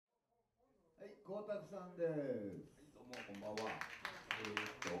コータクさんです。どうもこんばんは。コー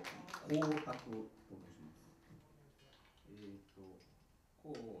タクと申します。コ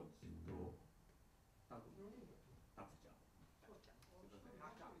ーチとタクちゃん。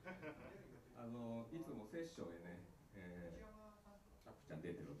いつもセッションへね、タクちゃん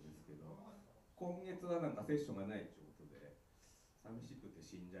出てるんですけど、今月はなんかセッションがないということで、寂しくて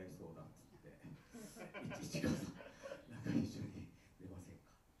死んじゃいそうだっつって、1月なんか一緒に出ませんか。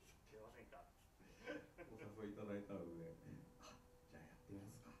お誘いいただいたので、じゃあやってみ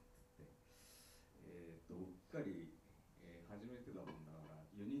ますかっつって、うっかり、初めてだもんだから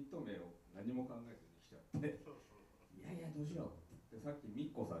ユニット名を何も考えずに来ちゃって、いやいやどうしようってさっきみ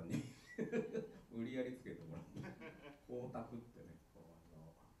っこさんに無理やりつけてもらって光沢ってね、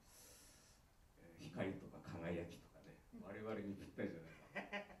光とか輝きとかね、我々にぴったりじゃないか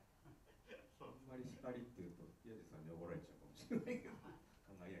あんまり光っていうとヤジさんに怒られちゃうかもしれないけど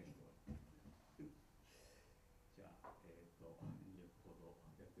輝きとかじゃあ2ほど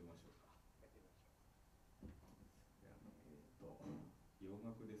やってみましょうか。洋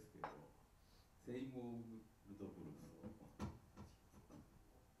楽ですけどセイモールドブルースを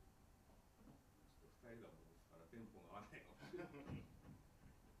2人だもんですからテンポが合わないかもしれない。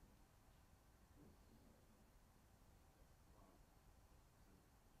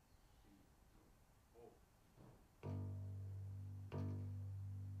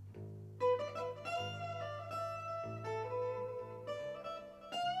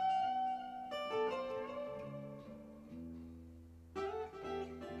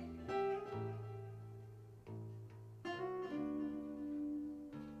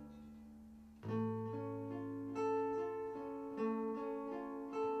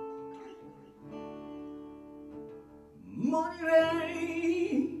Money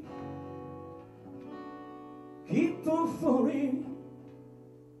rain, keep on falling.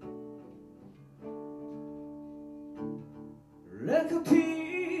 Like a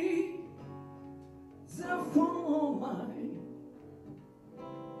tea, the fall of mine.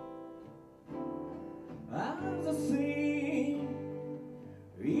 As the sea,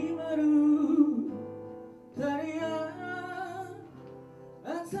 rimaru, taria,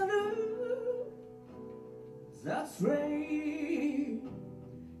 ansaru. That's right,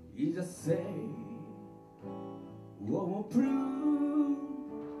 is a say, won't prove.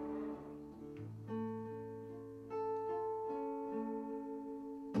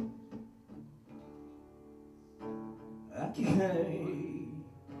 I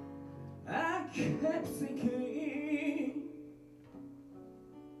kept thinking,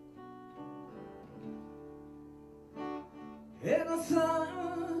 and I thought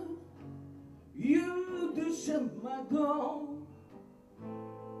you do shut my door.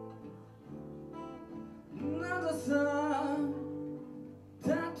 Another sun,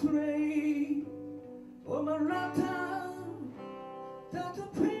 that rain, oh my lifetime, that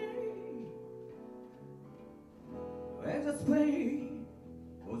pain. As I play,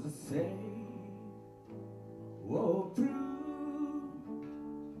 was the same, walk through.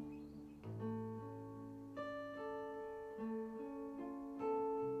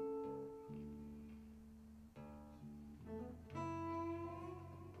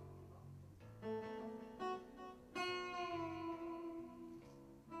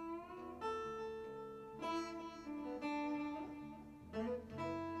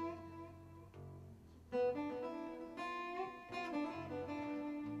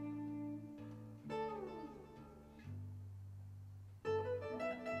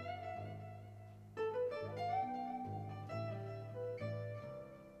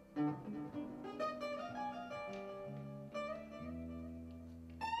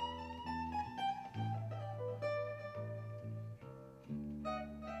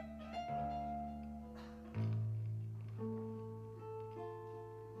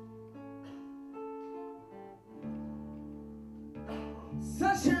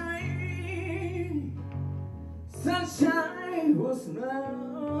 Sunshine, sunshine was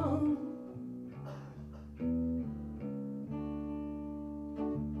now.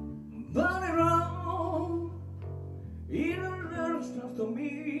 But it wrong, it all stuff to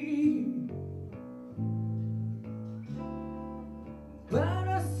me. But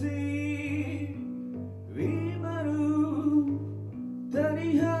I see, rimaru,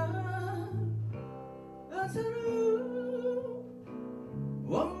 tariha, asaru.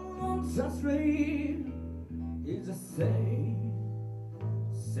 Once I sleep, it's the same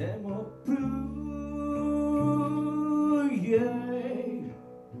old blue, yeah,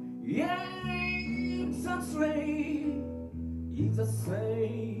 it's a sleep, it's the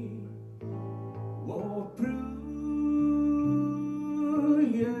same old blue,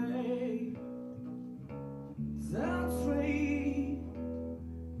 yeah.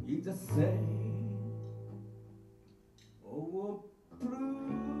 the same old blue.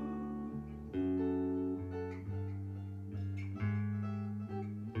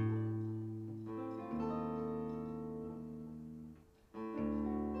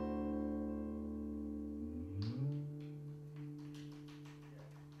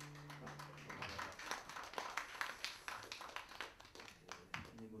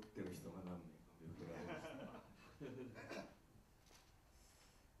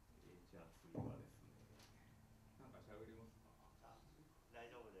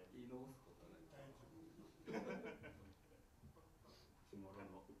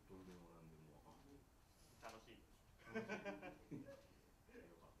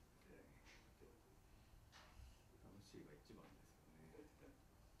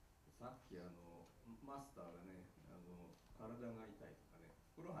さっきマスターがね体が痛いとかね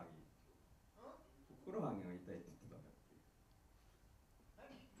ふくろはぎが痛いって言ってたんだっけ。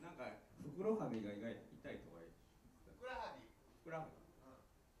なんかふくろはぎが痛いとか言ってた。ふくらはぎ、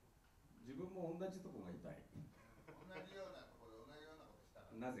自分も同じとこが痛い。同じようなところで同じようなことしたら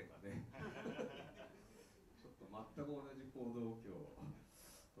なぜかねちょっと全く同じ行動を今日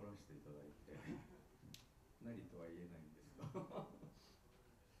取らせていただいて何とは言えないんですが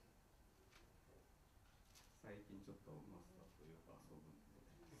最近ちょっとマスターとよく遊ぶんであ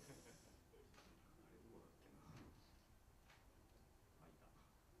れどこだっけな、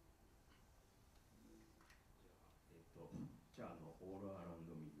じゃあオールアラウン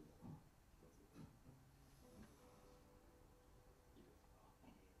ドミーを一ついいですか。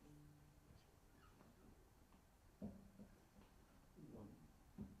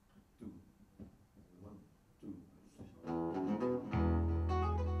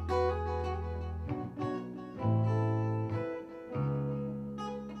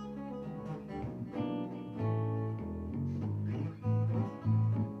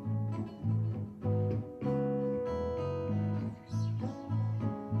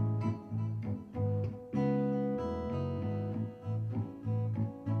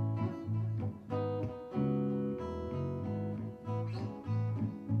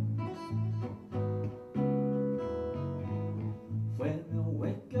When I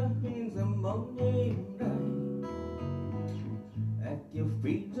wake up in the morning light, I can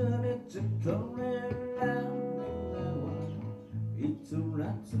feel that it's coming around in the world. It's a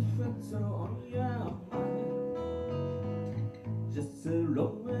lot to fit on your mind. Just so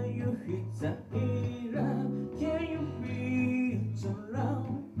long as you hit the air, can you feel the love?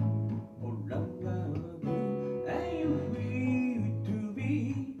 Oh, love, love, and you feel it to be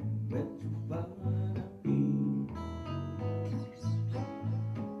where you wanna be.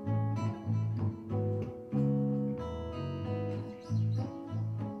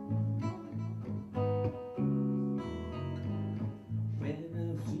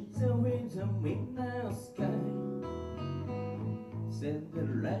 In the midnight sky, send the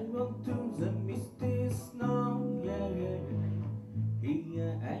light onto the misty snow. Yeah, yeah, yeah.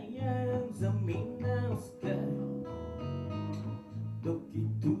 Here I am in the midnight sky, looking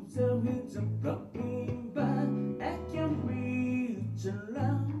to the winds and blowing by. I can reach the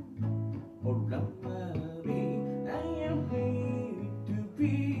love, oh love me. I am free to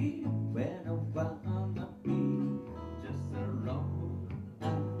be where I wanna be, just alone.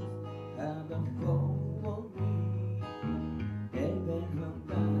 Have for me, every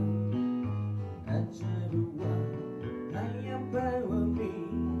time I try to walk, I am by with me,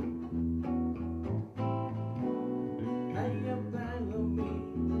 I am by with me.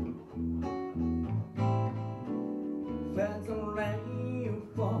 Felt the rain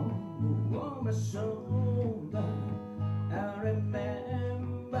fall on my shoulder. I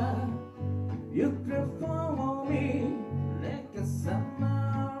remember you cried for me like a summer.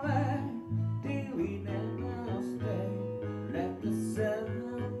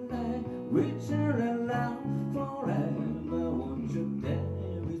 We share a love forever. Won't you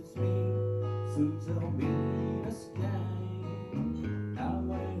dare with me? So tell me the sky, how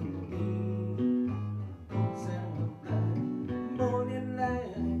will it be? Sunlight, morning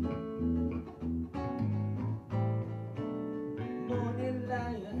light, morning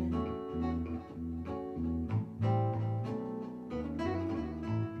light.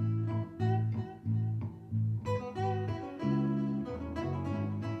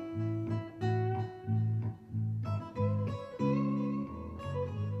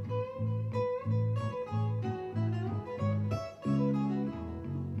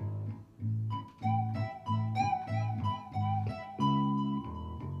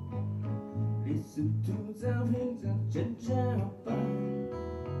 Listen to the winds and change apart.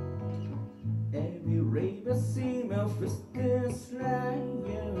 Every raven seem a fist is like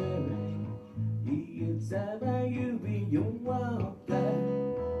Sama指弱った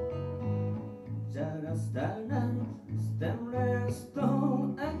Just enough stainless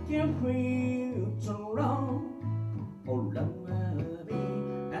stone I can feel so wrong All around me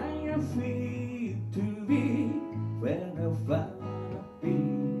I can feel to be When I finally be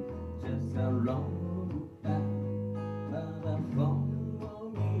Just a long time But I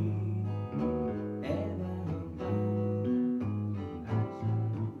follow me And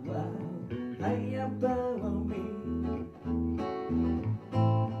I above me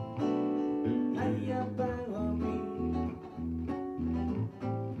I above me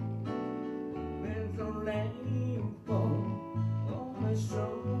When the rain falls on my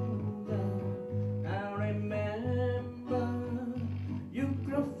shoulder I remember you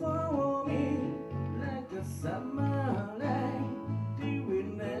cried for me like a summer night You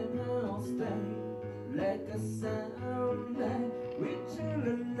will never stay like a sunlight We should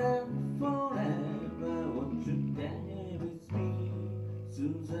love forever Won't you dance with me to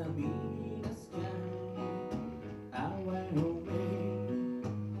the midnight sky I will be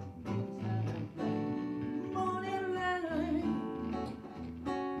Morning light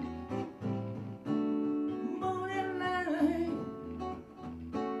Morning light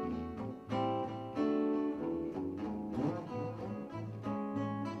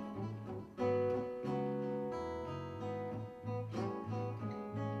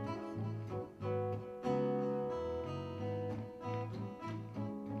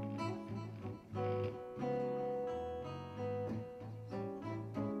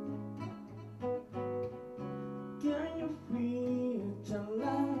Can you feel the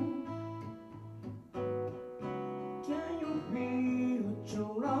love? Can you feel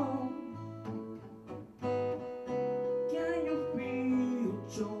your love? Can you feel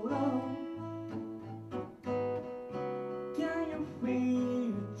your love? Can you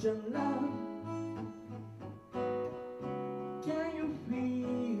feel your love? Can you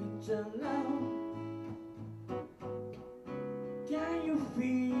feel your love? Can you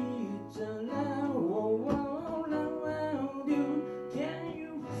feel the love all around you? Can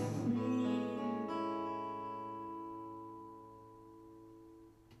you feel?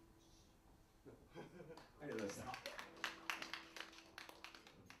 ありがとうございました。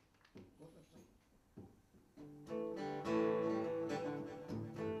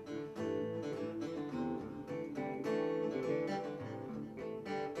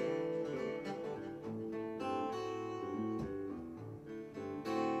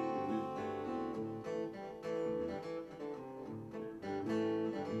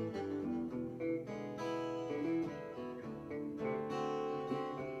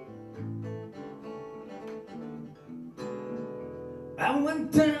I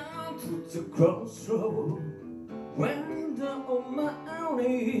went down to the crossroad when the on my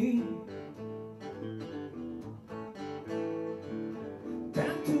alley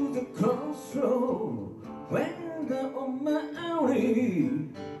Down to the crossroad when the on my alley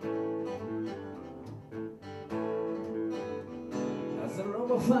As a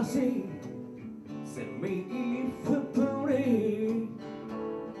lover fussy sent me for party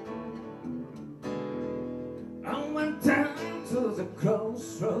I went down to the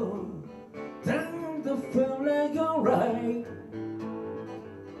crossroad, down the flag right,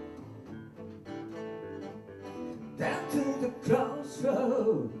 down to the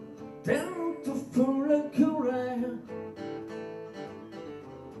crossroad, down the flag right.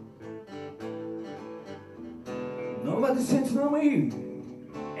 Nobody said to me,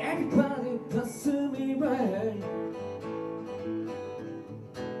 everybody passing me by.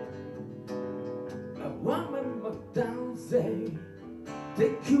 One member dancing, they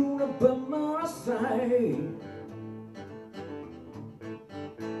couldn't by my side.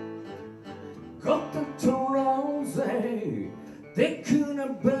 Got the Toronto, they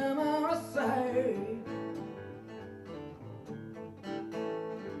couldn't by my side.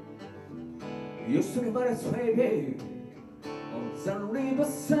 Used to live as baby on the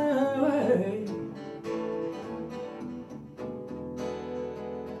riverside.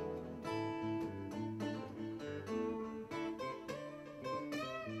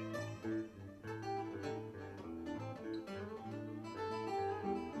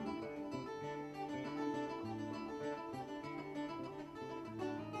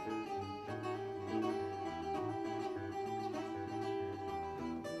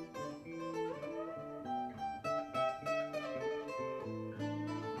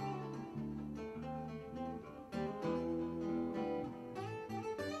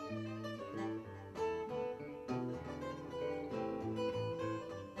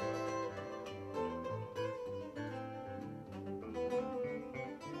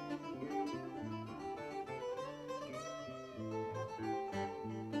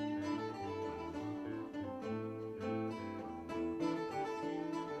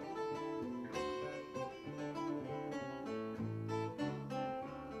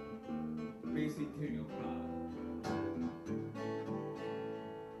 ベースいってみようか。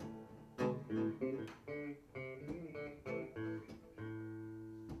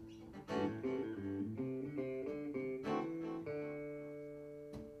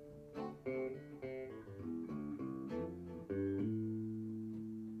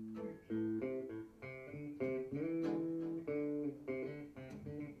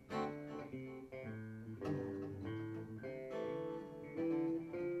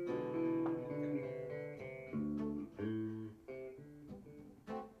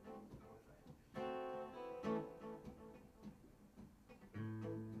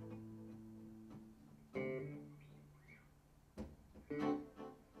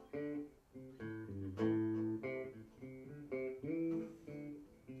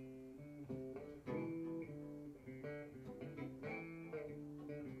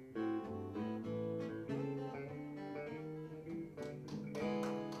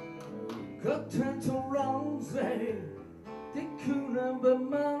Got time to run, say, they couldn't but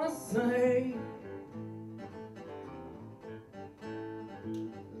man say.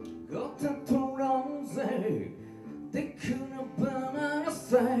 Got time to run, say, they couldn't but man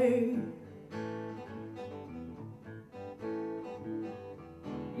say.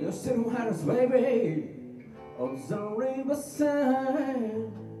 You still had us, baby, on the riverside.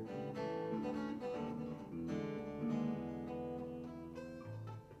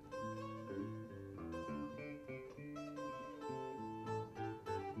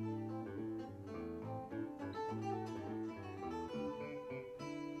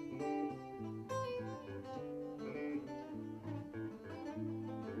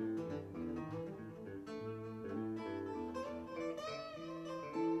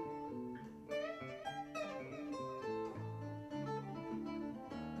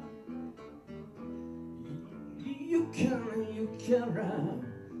 You can run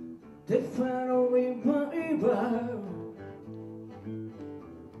the final river.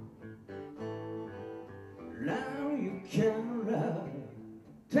 Now you can run,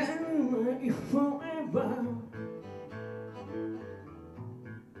 tell me forever.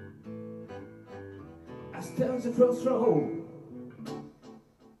 I stand the crossroad,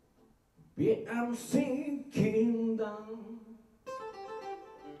 but I'm sinking down.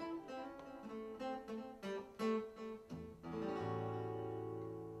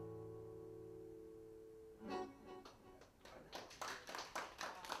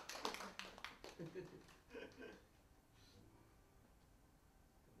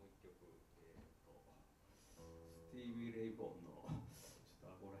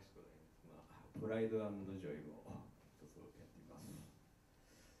プライド&ジョイを一つやってみます。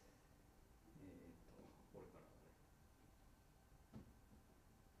これから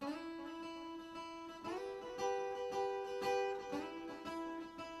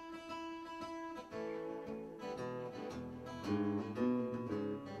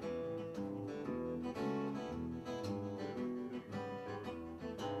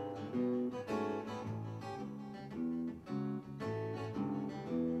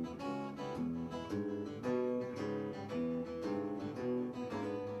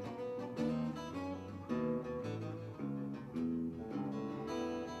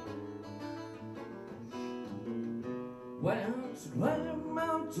Once I'm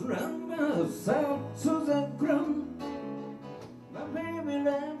out to run myself to the ground. My baby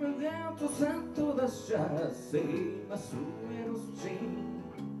never got to send to the chassis. My sweet stream.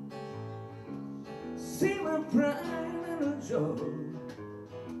 See my pride and joy.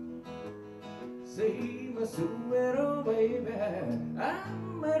 See my sweet baby.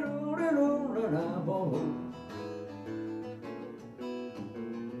 I'm a little boy.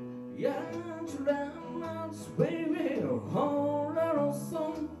 Young to run, baby, whole little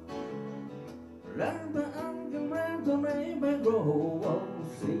song. Learn the argument to never grow.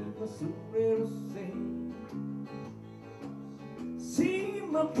 See my sweet sing. See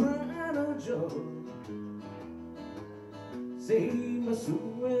my pride and joy. See my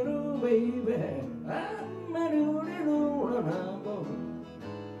sweet baby. I'm a little boy.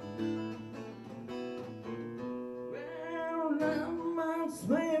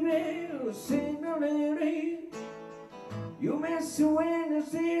 Baby, sing a lady. You mess when you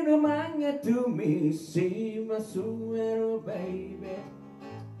see the manga to me. See my sweet baby.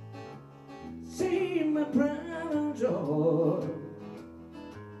 See my pride and joy.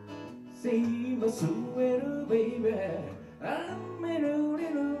 See my sweet baby. I'm a little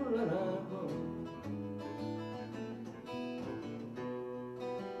boy.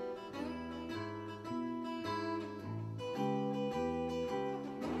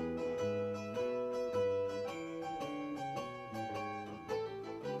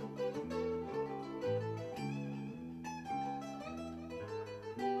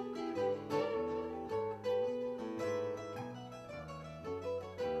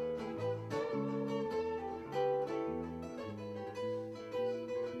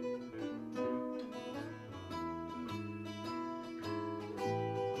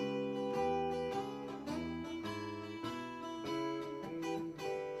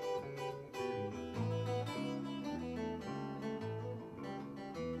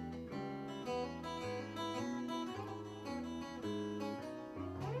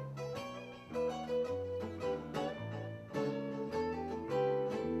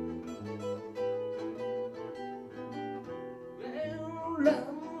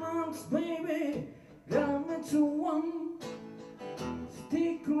 lemons, baby, got me to one.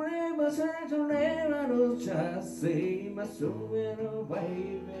 Stick river, such a little just see my sweeter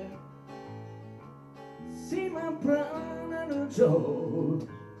baby. See my brown and Joe.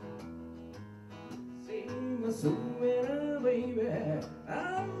 See my sweeter baby.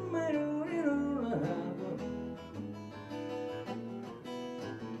 I'm my little love.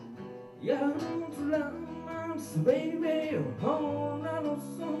 Young lemons, baby, hold on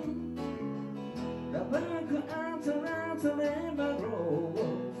a song. The back after never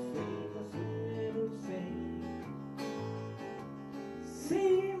grow.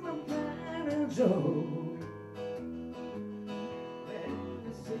 See my brown and Joe.